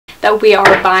that we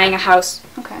are buying a house.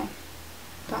 Okay,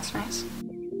 that's nice.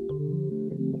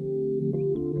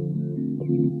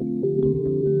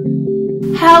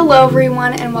 Hello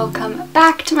everyone and welcome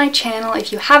back to my channel.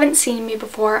 If you haven't seen me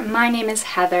before, my name is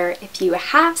Heather. If you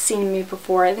have seen me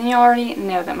before, then you already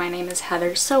know that my name is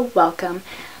Heather, so welcome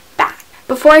back.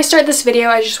 Before I start this video,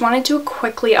 I just wanted to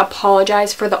quickly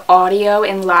apologize for the audio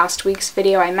in last week's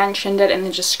video. I mentioned it in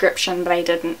the description, but I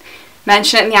didn't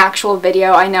mention it in the actual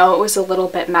video. I know it was a little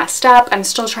bit messed up. I'm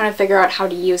still trying to figure out how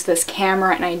to use this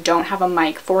camera and I don't have a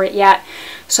mic for it yet.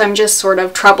 So I'm just sort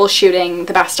of troubleshooting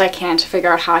the best I can to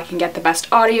figure out how I can get the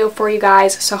best audio for you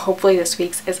guys. So hopefully this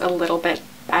week's is a little bit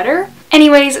better.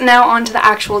 Anyways, now on to the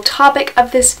actual topic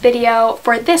of this video.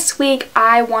 For this week,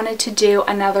 I wanted to do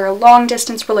another long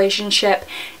distance relationship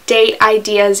date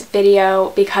ideas video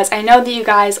because I know that you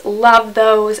guys love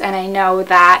those, and I know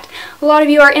that a lot of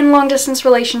you are in long distance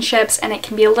relationships and it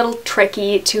can be a little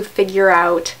tricky to figure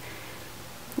out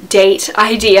date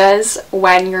ideas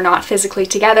when you're not physically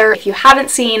together. If you haven't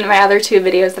seen my other two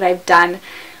videos that I've done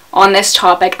on this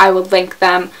topic, I will link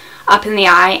them up in the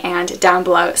eye and down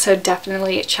below, so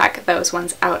definitely check those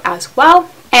ones out as well.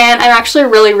 And I'm actually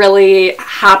really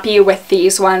happy with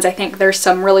these ones. I think there's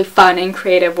some really fun and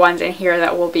creative ones in here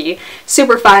that will be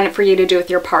super fun for you to do with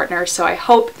your partner, so I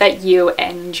hope that you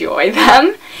enjoy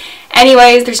them.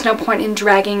 Anyways, there's no point in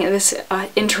dragging this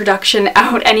introduction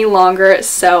out any longer,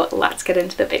 so let's get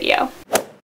into the video.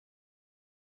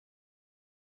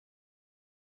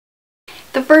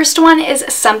 The first one is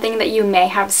something that you may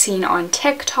have seen on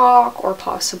TikTok or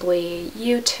possibly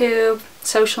YouTube,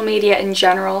 social media in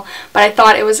general, but I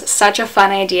thought it was such a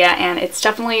fun idea and it's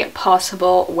definitely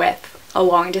possible with a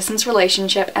long distance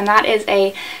relationship, and that is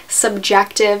a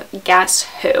subjective guess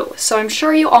who. So I'm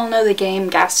sure you all know the game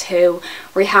Guess Who,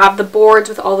 where you have the boards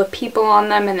with all the people on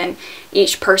them and then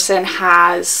each person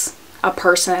has a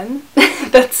person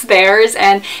that's theirs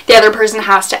and the other person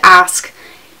has to ask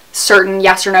certain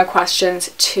yes or no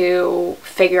questions to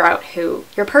figure out who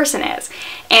your person is.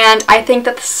 And I think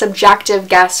that the subjective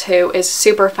guess who is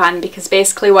super fun because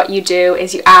basically what you do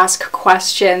is you ask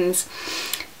questions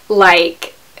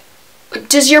like,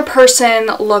 does your person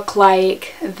look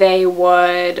like they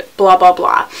would blah blah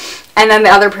blah? And then the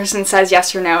other person says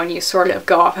yes or no and you sort of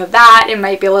go off of that. It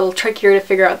might be a little trickier to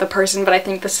figure out the person, but I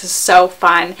think this is so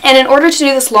fun. And in order to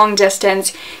do this long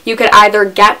distance, you could either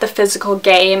get the physical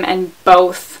game and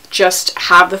both just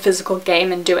have the physical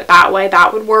game and do it that way,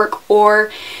 that would work,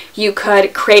 or you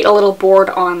could create a little board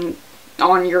on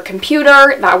your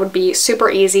computer. That would be super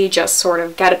easy. Just sort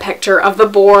of get a picture of the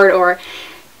board or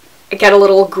get a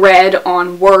little grid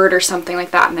on Word or something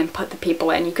like that and then put the people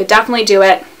in. You could definitely do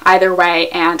it either way,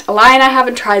 and Eli and I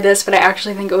haven't tried this, but I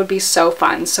actually think it would be so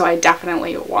fun, so I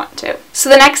definitely want to. So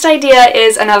the next idea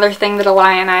is another thing that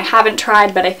Eli and I haven't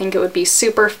tried, but I think it would be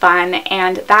super fun,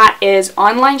 and that is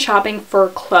online shopping for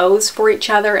clothes for each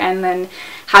other and then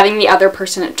having the other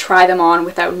person try them on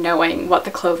without knowing what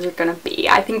the clothes are going to be.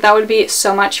 I think that would be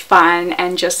so much fun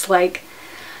and just like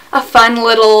a fun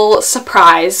little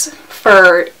surprise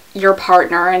for your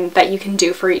partner and that you can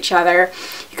do for each other.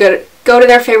 You could go to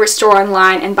their favorite store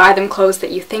online and buy them clothes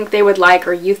that you think they would like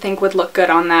or you think would look good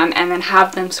on them, and then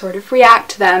have them sort of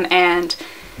react to them and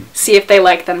see if they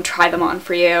like them, try them on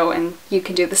for you, and you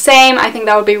can do the same. I think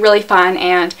that would be really fun,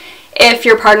 and if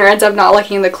your partner ends up not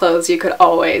liking the clothes, you could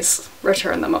always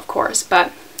return them, of course.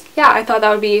 But yeah, I thought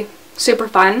that would be super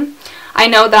fun. I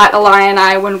know that Eli and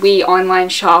I, when we online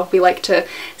shop, we like to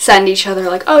send each other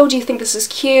like, oh, do you think this is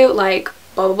cute? Like,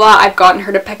 blah blah blah. I've gotten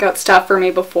her to pick out stuff for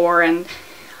me before, and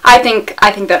I think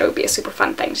that it would be a super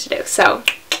fun thing to do. So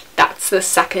that's the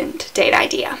second date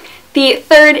idea. The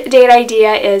third date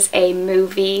idea is a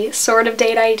movie sort of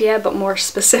date idea, but more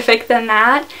specific than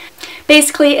that.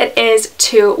 Basically, it is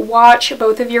to watch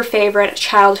both of your favorite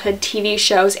childhood TV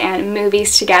shows and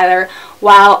movies together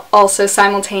while also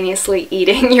simultaneously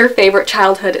eating your favorite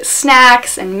childhood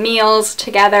snacks and meals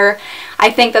together. I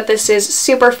think that this is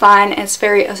super fun. It's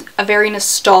a very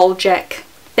nostalgic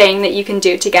thing that you can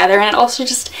do together, and it also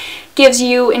just gives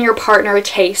you and your partner a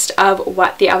taste of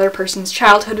what the other person's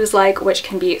childhood was like, which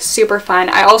can be super fun.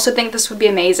 I also think this would be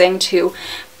amazing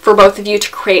for both of you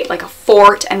to create like a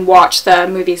fort and watch the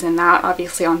movies in that,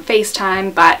 obviously on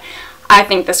FaceTime, but I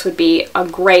think this would be a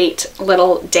great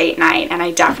little date night, and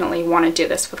I definitely want to do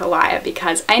this with Elia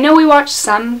because I know we watched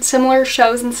some similar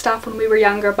shows and stuff when we were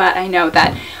younger, but I know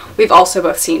that we've also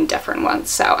both seen different ones,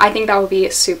 so I think that would be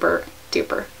super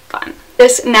duper fun.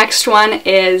 This next one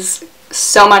is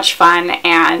so much fun,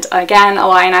 and again,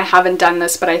 Eli and I haven't done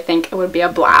this, but I think it would be a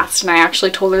blast, and I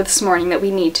actually told her this morning that we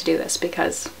need to do this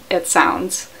because it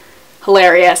sounds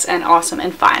hilarious and awesome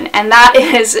and fun. And that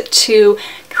is to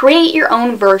create your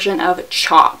own version of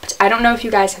Chopped. I don't know if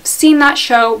you guys have seen that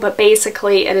show, but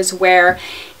basically it is where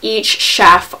each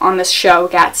chef on this show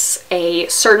gets a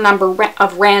certain number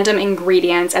of random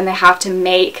ingredients and they have to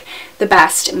make the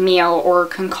best meal or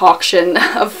concoction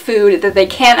of food that they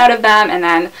can out of them, and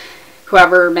then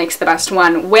whoever makes the best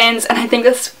one wins. And I think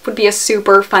this would be a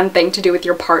super fun thing to do with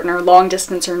your partner, long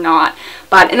distance or not.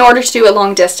 But in order to do it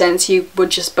long distance, you would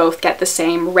just both get the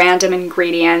same random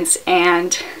ingredients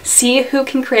and see who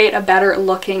can create a better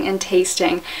looking and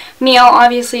tasting meal.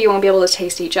 Obviously, you won't be able to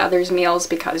taste each other's meals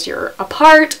because you're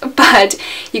apart, but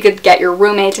you could get your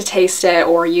roommate to taste it,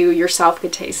 or you yourself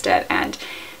could taste it and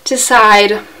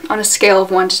decide on a scale of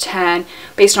 1 to 10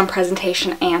 based on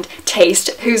presentation and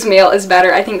taste whose meal is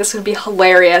better. I think this would be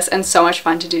hilarious and so much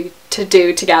fun to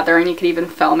do together, and you could even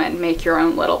film it and make your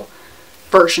own little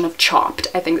version of Chopped.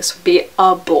 I think this would be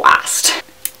a blast.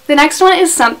 The next one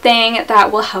is something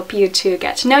that will help you to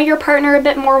get to know your partner a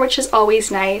bit more, which is always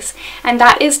nice, and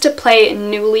that is to play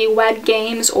newlywed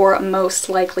games, or most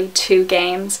likely 2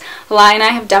 games. Eli and I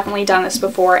have definitely done this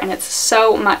before, and it's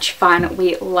so much fun.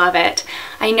 We love it.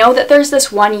 I know that there's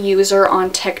this one user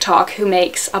on TikTok who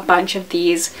makes a bunch of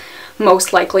these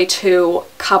most likely to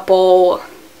couple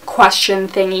question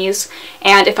thingies,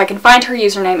 and if I can find her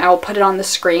username I will put it on the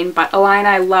screen, but Eli and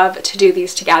I love to do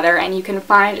these together, and you can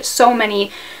find so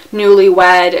many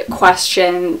newlywed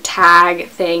question tag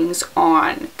things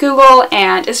on Google,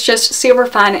 and it's just super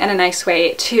fun and a nice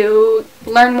way to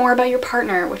learn more about your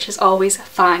partner, which is always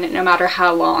fun no matter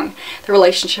how long the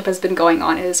relationship has been going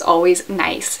on. It is always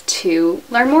nice to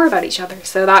learn more about each other,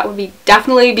 so that would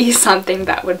definitely be something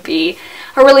that would be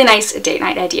a really nice date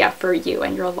night idea for you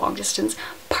and your long distance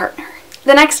partner.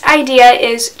 The next idea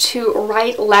is to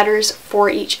write letters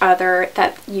for each other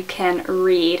that you can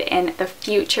read in the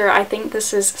future. I think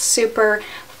this is super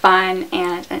fun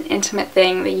and an intimate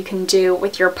thing that you can do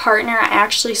with your partner. I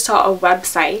actually saw a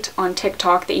website on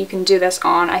TikTok that you can do this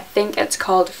on. I think it's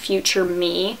called Future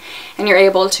Me, and you're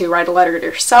able to write a letter to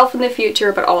yourself in the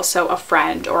future, but also a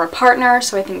friend or a partner.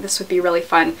 So I think this would be really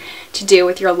fun to do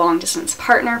with your long distance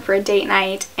partner for a date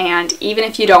night. And even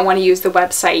if you don't want to use the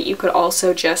website, you could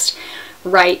also just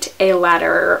write a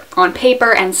letter on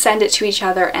paper and send it to each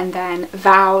other, and then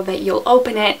vow that you'll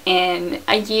open it in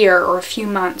a year or a few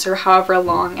months or however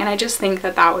long. And I just think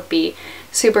that that would be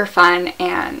super fun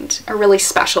and a really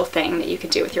special thing that you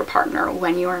could do with your partner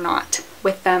when you are not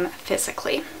with them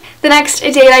physically. The next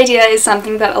date idea is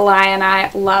something that Eli and I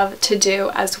love to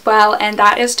do as well, and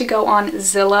that is to go on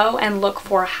Zillow and look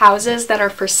for houses that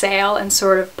are for sale and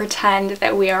sort of pretend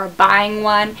that we are buying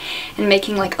one and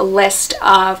making like a list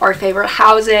of our favorite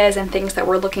houses and things that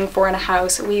we're looking for in a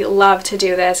house. We love to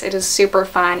do this. It is super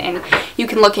fun, and you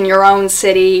can look in your own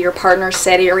city, your partner's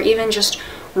city, or even just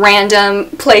random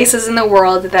places in the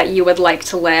world that you would like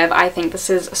to live. I think this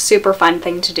is a super fun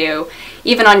thing to do,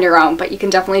 even on your own, but you can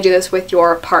definitely do this with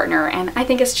your partner, and I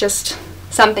think it's just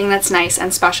something that's nice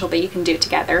and special that you can do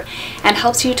together and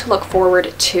helps you to look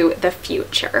forward to the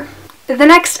future. The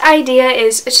next idea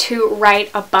is to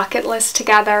write a bucket list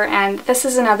together, and this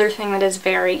is another thing that is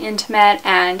very intimate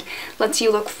and lets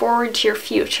you look forward to your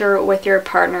future with your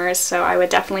partners, so I would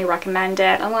definitely recommend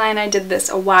it. Eli and I did this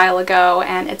a while ago,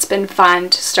 and it's been fun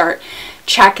to start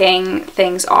checking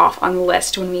things off on the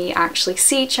list when we actually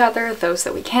see each other, those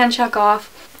that we can check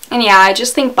off. And yeah, I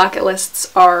just think bucket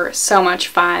lists are so much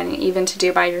fun, even to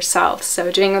do by yourself,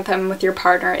 so doing them with your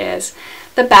partner is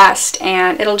the best,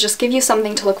 and it'll just give you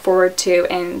something to look forward to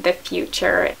in the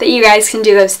future, that you guys can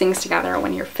do those things together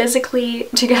when you're physically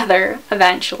together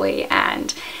eventually,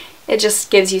 and it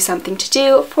just gives you something to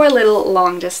do for a little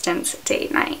long distance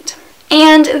date night.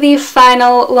 And the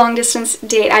final long distance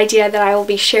date idea that I will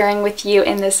be sharing with you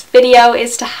in this video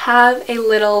is to have a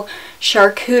little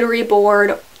charcuterie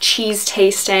board, cheese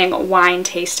tasting, wine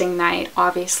tasting night,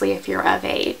 obviously if you're of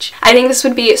age. I think this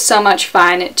would be so much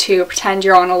fun to pretend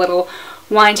you're on a little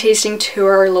wine tasting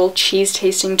tour, a little cheese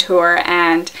tasting tour,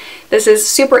 and this is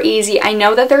super easy. I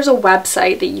know that there's a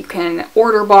website that you can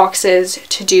order boxes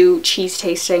to do cheese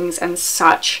tastings and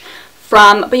such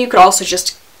from, but you could also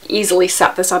just easily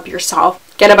set this up yourself.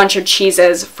 Get a bunch of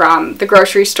cheeses from the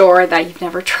grocery store that you've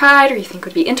never tried or you think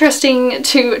would be interesting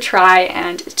to try,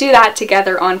 and do that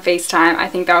together on FaceTime. I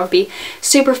think that would be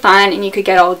super fun, and you could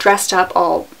get all dressed up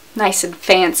all nice and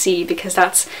fancy, because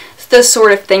that's the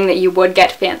sort of thing that you would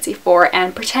get fancy for,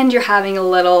 and pretend you're having a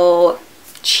little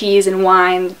cheese and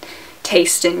wine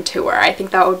tasting tour. I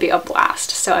think that would be a blast,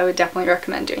 so I would definitely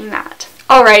recommend doing that.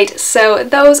 Alright, so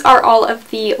those are all of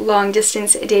the long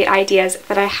distance date ideas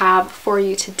that I have for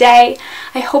you today.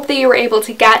 I hope that you were able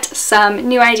to get some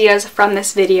new ideas from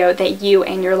this video that you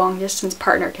and your long distance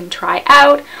partner can try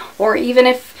out, or even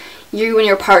if you and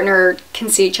your partner can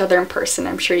see each other in person,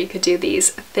 I'm sure you could do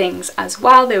these things as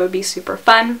well. They would be super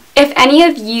fun. If any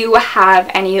of you have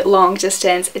any long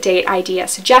distance date idea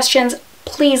suggestions,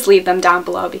 please leave them down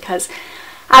below, because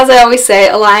as I always say,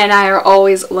 Eli and I are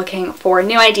always looking for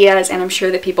new ideas, and I'm sure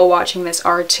that people watching this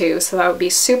are too, so that would be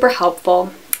super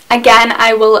helpful. Again,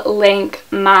 I will link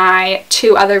my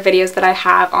 2 other videos that I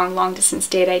have on long distance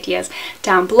date ideas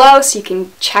down below, so you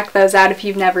can check those out if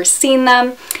you've never seen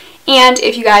them. And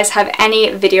if you guys have any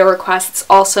video requests,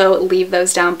 also leave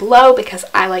those down below, because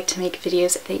I like to make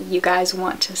videos that you guys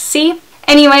want to see.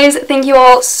 Anyways, thank you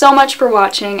all so much for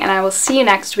watching, and I will see you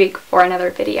next week for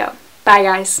another video. Bye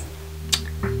guys!